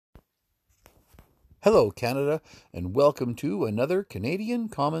Hello, Canada, and welcome to another Canadian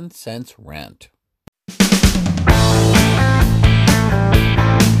Common Sense Rant. This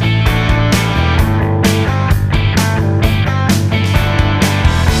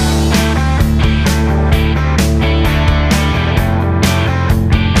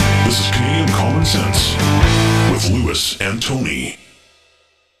is Canadian Common Sense with Lewis and Tony.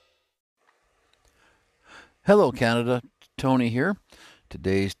 Hello, Canada. Tony here.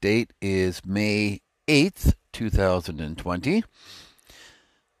 Today's date is May 8th, 2020.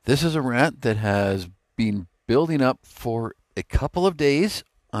 This is a rant that has been building up for a couple of days.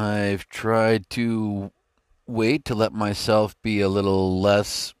 I've tried to wait to let myself be a little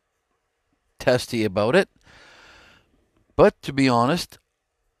less testy about it. But to be honest,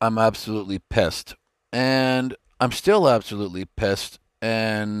 I'm absolutely pissed. And I'm still absolutely pissed.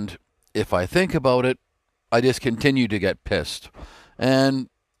 And if I think about it, I just continue to get pissed. And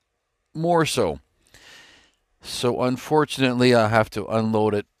more so. So unfortunately, I have to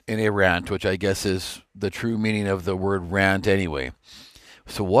unload it in a rant, which I guess is the true meaning of the word rant anyway.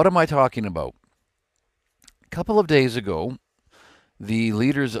 So what am I talking about? A couple of days ago, the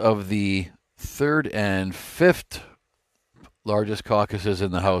leaders of the third and fifth largest caucuses in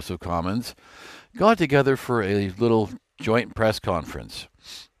the House of Commons got together for a little joint press conference.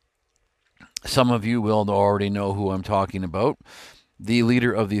 Some of you will already know who I'm talking about. The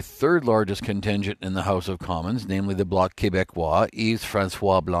leader of the third largest contingent in the House of Commons, namely the Bloc Québécois,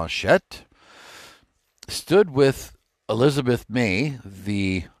 Yves-François Blanchet, stood with Elizabeth May,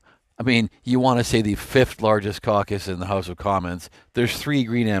 you want to say the fifth largest caucus in the House of Commons. There's 3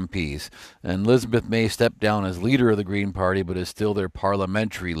 Green MPs, and Elizabeth May stepped down as leader of the Green Party, but is still their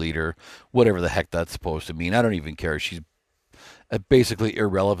parliamentary leader, whatever the heck that's supposed to mean. I don't even care. She's basically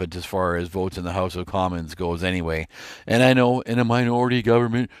irrelevant as far as votes in the House of Commons goes anyway. And I know in a minority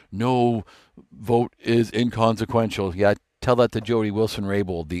government, no vote is inconsequential. Yeah, tell that to Jody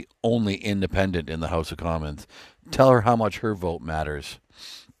Wilson-Raybould, the only independent in the House of Commons. Tell her how much her vote matters.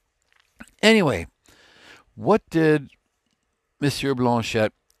 Anyway, what did Monsieur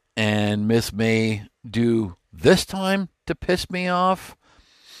Blanchet and Miss May do this time to piss me off?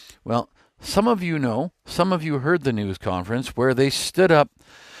 Well, some of you know, some of you heard the news conference where they stood up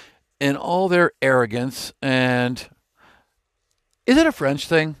in all their arrogance. And is it a French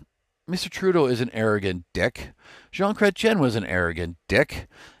thing? Mr. Trudeau is an arrogant dick. Jean Chrétien was an arrogant dick.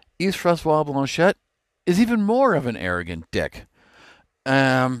 Yves-François Blanchet is even more of an arrogant dick. You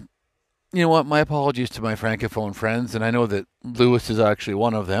know what? My apologies to my Francophone friends, and I know that Lewis is actually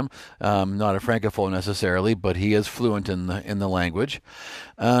one of them. Not a Francophone necessarily, but he is fluent in the language.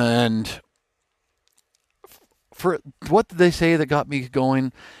 And for what did they say that got me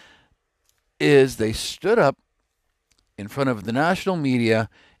going is they stood up in front of the national media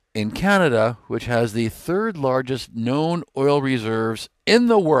in Canada, which has the third largest known oil reserves in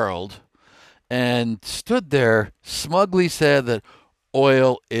the world, and stood there, smugly said that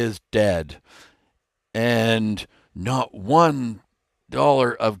oil is dead and not $1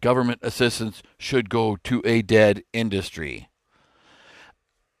 of government assistance should go to a dead industry.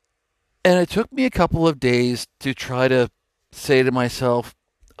 And it took me a couple of days to try to say to myself,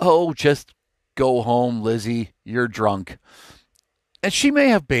 oh, just go home, Lizzie, you're drunk. And she may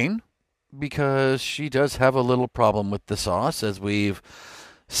have been, because she does have a little problem with the sauce, as we've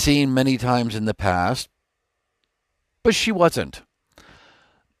seen many times in the past. But she wasn't.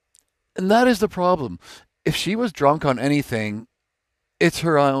 And that is the problem. If she was drunk on anything, it's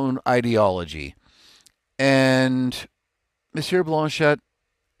her own ideology. And Monsieur Blanchet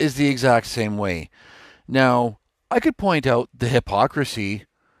is the exact same way. Now, I could point out the hypocrisy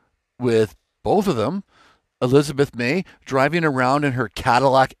with both of them. Elizabeth May driving around in her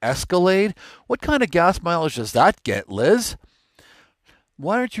Cadillac Escalade. What kind of gas mileage does that get, Liz?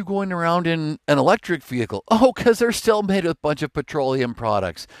 Why aren't you going around in an electric vehicle? Oh, because they're still made with a bunch of petroleum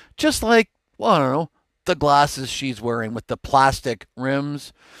products. Just like, well, I don't know, the glasses she's wearing with the plastic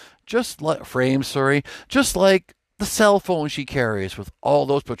rims. Just like the cell phone she carries with all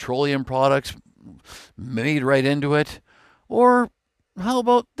those petroleum products made right into it. Or how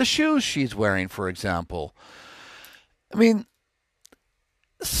about the shoes she's wearing, for example? I mean,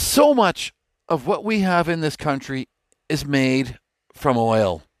 so much of what we have in this country is made from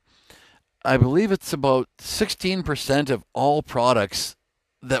oil. I believe it's about 16% of all products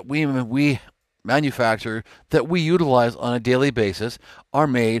that we manufacture, that we utilize on a daily basis, are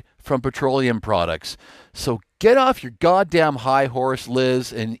made from petroleum products. So get off your goddamn high horse,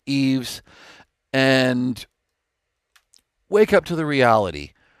 Liz and Yves, and wake up to the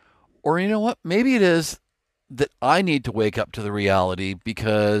reality. Or you know what? Maybe it is that I need to wake up to the reality,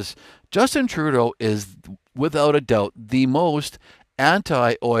 because Justin Trudeau is without a doubt the most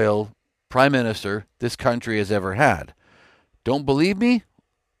anti-oil prime minister this country has ever had. Don't believe me?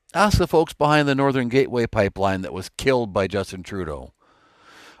 Ask the folks behind the Northern Gateway pipeline that was killed by Justin Trudeau.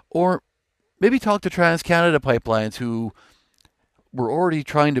 Or maybe talk to TransCanada Pipelines, who were already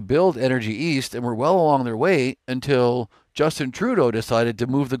trying to build Energy East and were well along their way until Justin Trudeau decided to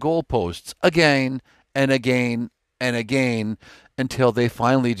move the goalposts again and again and again until they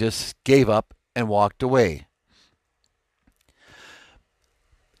finally just gave up and walked away.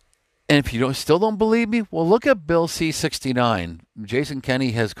 And if you still don't believe me, well, look at Bill C-69. Jason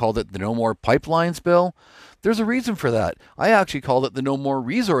Kenney has called it the No More Pipelines Bill. There's a reason for that. I actually called it the No More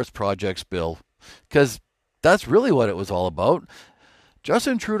Resource Projects Bill, because that's really what it was all about.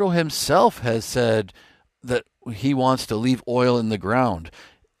 Justin Trudeau himself has said that he wants to leave oil in the ground.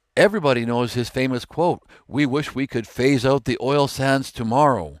 Everybody knows his famous quote, "We wish we could phase out the oil sands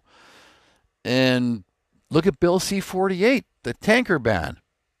tomorrow." And look at Bill C-48, the tanker ban.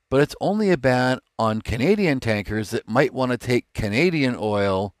 But it's only a ban on Canadian tankers that might want to take Canadian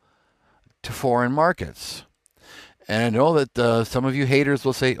oil to foreign markets. And I know that some of you haters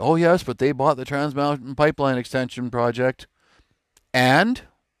will say, oh yes, but they bought the Trans Mountain Pipeline Extension project. And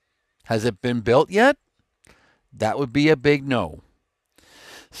has it been built yet? That would be a big no.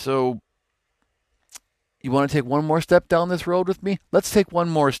 So you want to take one more step down this road with me? Let's take one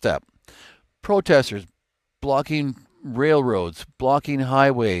more step. Protesters blocking railroads, blocking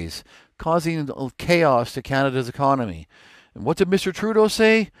highways, causing chaos to Canada's economy. And what did Mr. Trudeau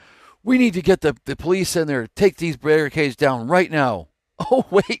say? We need to get the police in there, take these barricades down right now. Oh,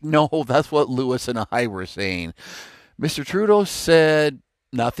 wait, no, that's what Lewis and I were saying. Mr. Trudeau said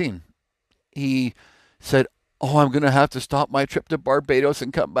nothing. He said, oh, I'm going to have to stop my trip to Barbados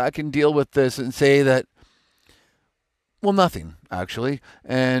and come back and deal with this, and say that, well, nothing, actually.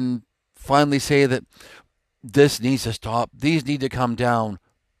 And finally say that this needs to stop, these need to come down,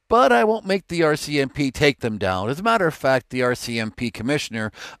 but I won't make the RCMP take them down. As a matter of fact, the RCMP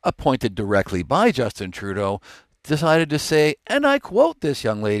commissioner, appointed directly by Justin Trudeau, decided to say, and I quote this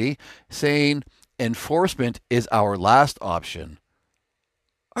young lady, saying, enforcement is our last option.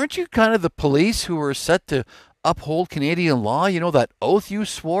 Aren't you kind of the police who are set to uphold Canadian law? You know, that oath you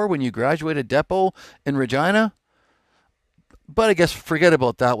swore when you graduated Depot in Regina? But I guess forget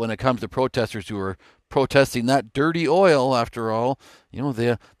about that when it comes to protesters who are protesting that dirty oil, after all. You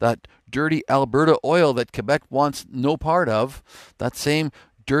know, that dirty Alberta oil that Quebec wants no part of. That same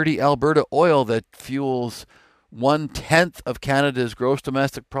dirty Alberta oil that fuels 1/10 of Canada's gross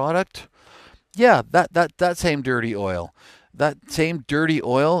domestic product. Yeah, that same dirty oil. That same dirty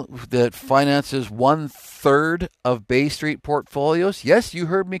oil that finances 1/3 of Bay Street portfolios. Yes, you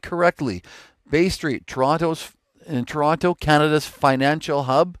heard me correctly. Bay Street, in Toronto, Canada's financial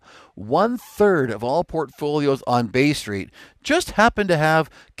hub, 1/3 of all portfolios on Bay Street just happen to have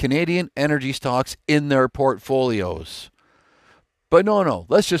Canadian energy stocks in their portfolios. But no,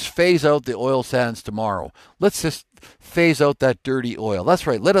 let's just phase out the oil sands tomorrow. Let's just phase out that dirty oil. That's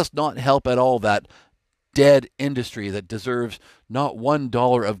right, let us not help at all that dead industry that deserves not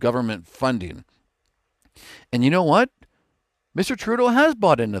 $1 of government funding. And you know what? Mr. Trudeau has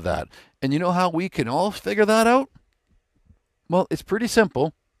bought into that. And you know how we can all figure that out? Well, it's pretty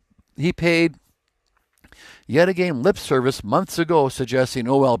simple. He paid yet again lip service months ago suggesting,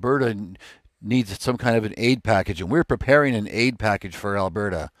 oh, Alberta needs some kind of an aid package, and we're preparing an aid package for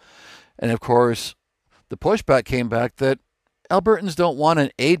Alberta. And of course, the pushback came back that Albertans don't want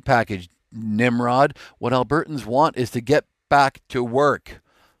an aid package, Nimrod. What Albertans want is to get back to work.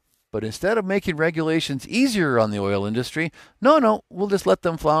 But instead of making regulations easier on the oil industry, no, we'll just let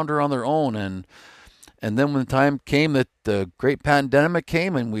them flounder on their own. And then when the time came that the great pandemic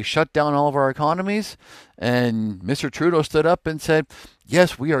came and we shut down all of our economies, and Mr. Trudeau stood up and said,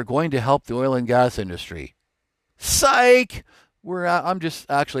 yes, we are going to help the oil and gas industry. Psych! I'm just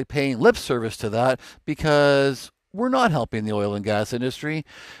actually paying lip service to that, because we're not helping the oil and gas industry.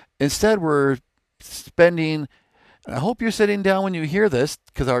 Instead, we're spending, and I hope you're sitting down when you hear this,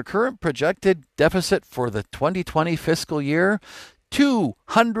 because our current projected deficit for the 2020 fiscal year,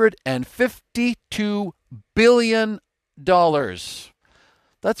 $252 billion.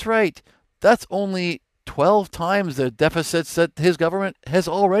 That's right. That's only 12 times the deficits that his government has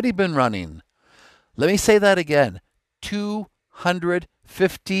already been running. Let me say that again.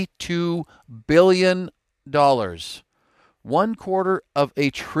 $252 billion. $252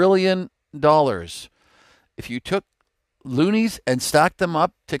 billion. If you took loonies and stacked them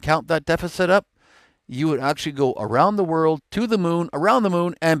up to count that deficit up, you would actually go around the world, to the moon, around the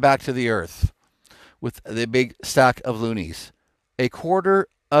moon, and back to the earth. with the big stack of loonies. $250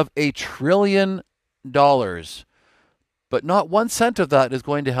 billion. But not 1 cent of that is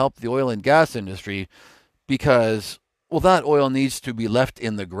going to help the oil and gas industry because, well, that oil needs to be left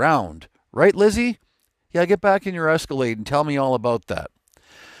in the ground. Right, Lizzie? Yeah, get back in your Escalade and tell me all about that.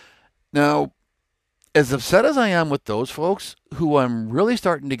 Now, as upset as I am with those folks, who I'm really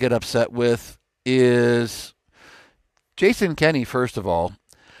starting to get upset with is Jason Kenney, first of all.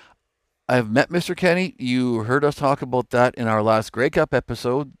 I've met Mr. Kenney. You heard us talk about that in our last Grey Cup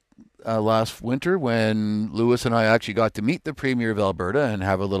episode last winter when Lewis and I actually got to meet the Premier of Alberta and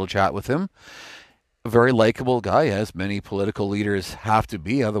have a little chat with him. A very likable guy, as many political leaders have to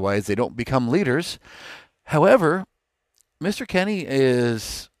be, otherwise they don't become leaders. However, Mr. Kenney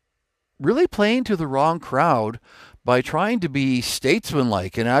is really playing to the wrong crowd by trying to be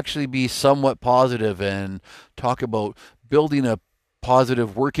statesmanlike and actually be somewhat positive and talk about building a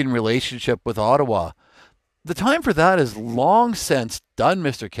positive working relationship with Ottawa. The time for that is long since done,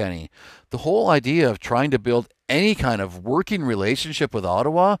 Mr. Kenney. The whole idea of trying to build any kind of working relationship with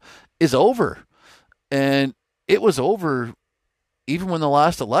Ottawa is over. And it was over even when the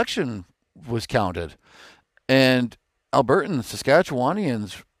last election was counted. And Albertans,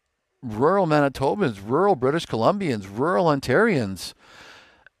 Saskatchewanians, rural Manitobans, rural British Columbians, rural Ontarians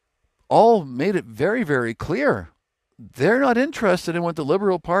all made it very, very clear. They're not interested in what the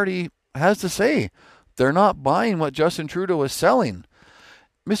Liberal Party has to say. They're not buying what Justin Trudeau is selling.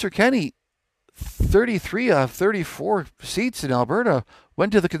 Mr. Kenney, 33 of 34 seats in Alberta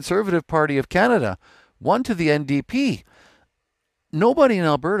went to the Conservative Party of Canada, one to the NDP. Nobody in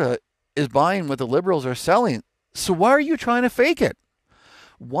Alberta is buying what the Liberals are selling. So why are you trying to fake it?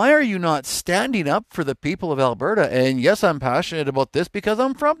 Why are you not standing up for the people of Alberta? And yes, I'm passionate about this because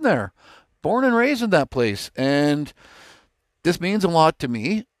I'm from there, born and raised in that place. And this means a lot to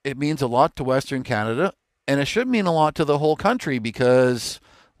me. It means a lot to Western Canada. And it should mean a lot to the whole country because,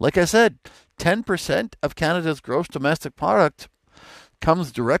 like I said, 10% of Canada's gross domestic product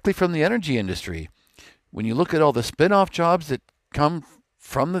comes directly from the energy industry. When you look at all the spin-off jobs that come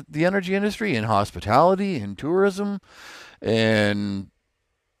from the energy industry in hospitality, in tourism, and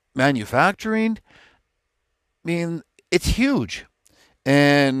manufacturing, I mean, it's huge.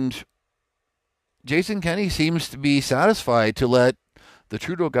 And Jason Kenney seems to be satisfied to let the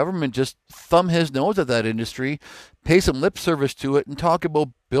Trudeau government just thumb his nose at that industry, pay some lip service to it, and talk about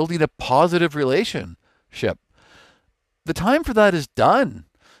building a positive relationship. The time for that is done.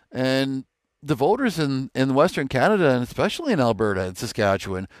 And the voters in Western Canada, and especially in Alberta and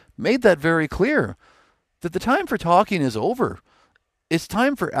Saskatchewan, made that very clear, that the time for talking is over. It's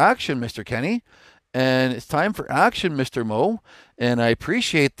time for action, Mr. Kenney. And it's time for action, Mr. Moe. And I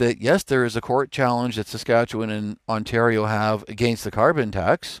appreciate that, yes, there is a court challenge that Saskatchewan and Ontario have against the carbon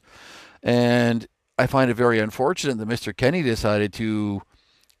tax. And I find it very unfortunate that Mr. Kenney decided to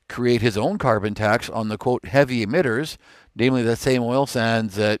create his own carbon tax on the, quote, heavy emitters, namely that same oil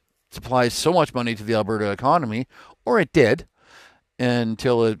sands that supplies so much money to the Alberta economy, or it did,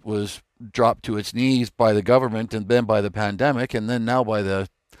 until it was dropped to its knees by the government and then by the pandemic and then now by the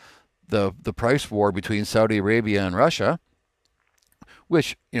price war between Saudi Arabia and Russia,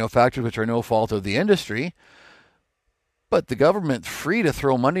 which, factors which are no fault of the industry, but the government's free to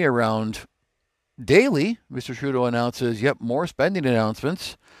throw money around daily. Mr. Trudeau announces, more spending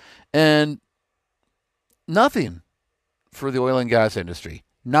announcements, and nothing for the oil and gas industry.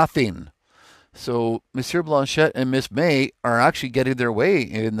 Nothing. So Monsieur Blanchette and Miss May are actually getting their way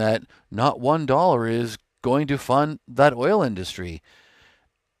in that not $1 is going to fund that oil industry.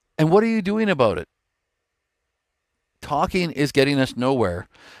 And what are you doing about it? Talking is getting us nowhere.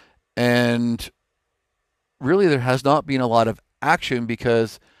 And really there has not been a lot of action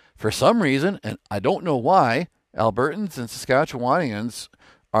because for some reason, and I don't know why, Albertans and Saskatchewanians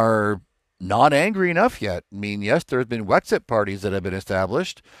are not angry enough yet. I mean, yes, there have been Wexit parties that have been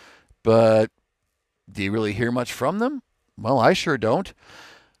established, but do you really hear much from them? Well, I sure don't.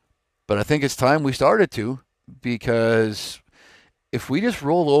 But I think it's time we started to, because if we just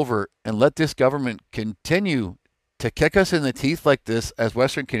roll over and let this government continue to kick us in the teeth like this as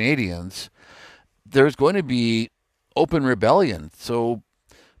Western Canadians, there's going to be open rebellion. So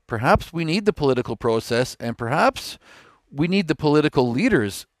perhaps we need the political process, and perhaps we need the political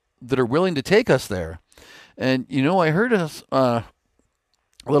leaders that are willing to take us there. And, I heard a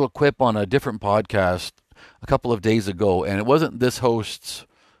little quip on a different podcast a couple of days ago, and it wasn't this host's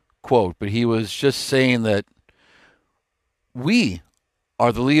quote, but he was just saying that we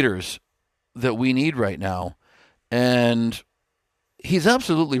are the leaders that we need right now. And he's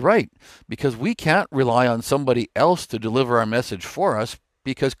absolutely right, because we can't rely on somebody else to deliver our message for us,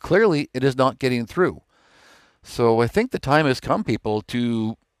 because clearly it is not getting through. So I think the time has come, people,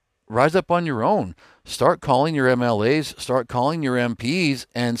 to rise up on your own. Start calling your MLAs, start calling your MPs,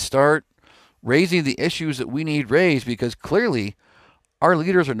 and start raising the issues that we need raised, because clearly our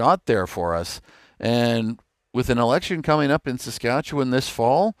leaders are not there for us. And with an election coming up in Saskatchewan this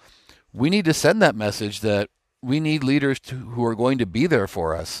fall, we need to send that message that we need leaders who are going to be there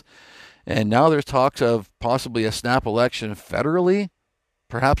for us. And now there's talks of possibly a snap election federally,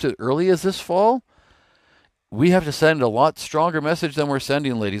 perhaps as early as this fall. We have to send a lot stronger message than we're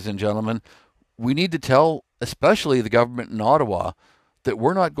sending, ladies and gentlemen. We need to tell, especially the government in Ottawa, that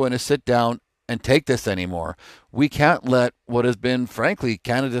we're not going to sit down and take this anymore. We can't let what has been, frankly,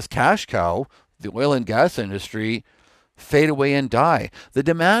 Canada's cash cow, the oil and gas industry, fade away and die. The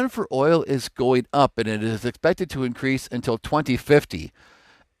demand for oil is going up, and it is expected to increase until 2050.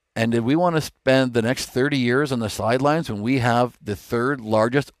 And did we want to spend the next 30 years on the sidelines when we have the third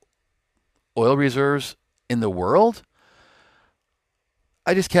largest oil reserves in the world?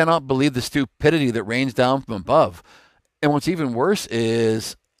 I just cannot believe the stupidity that rains down from above. And what's even worse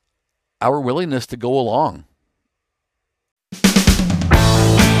is our willingness to go along.